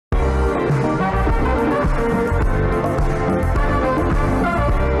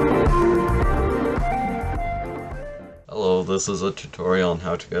this is a tutorial on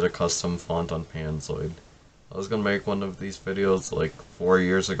how to get a custom font on Panzoid. I was gonna make one of these videos like 4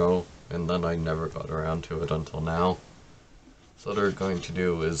 years ago, and then I never got around to it until now. So what we're going to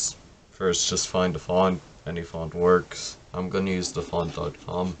do is first just find a font. Any font works. I'm gonna use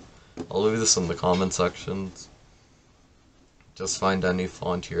thefont.com. I'll leave this in the comment sections. Just find any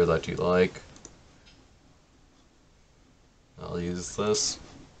font here that you like. I'll use this.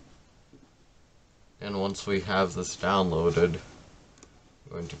 And once we have this downloaded,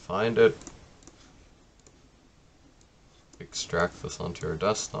 we're going to find it, extract this onto your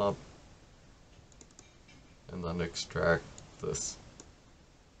desktop, and then extract this.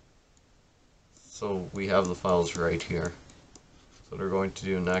 So we have the files right here. So what we're going to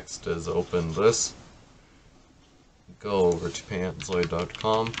do next is open this, go over to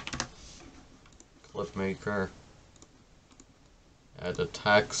panzoid.com, clipmaker, add a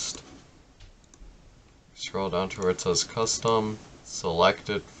text, scroll down to where it says custom,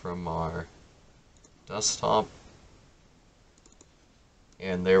 select it from our desktop,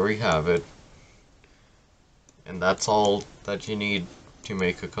 and there we have it. And that's all that you need to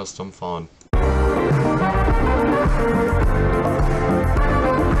make a custom font.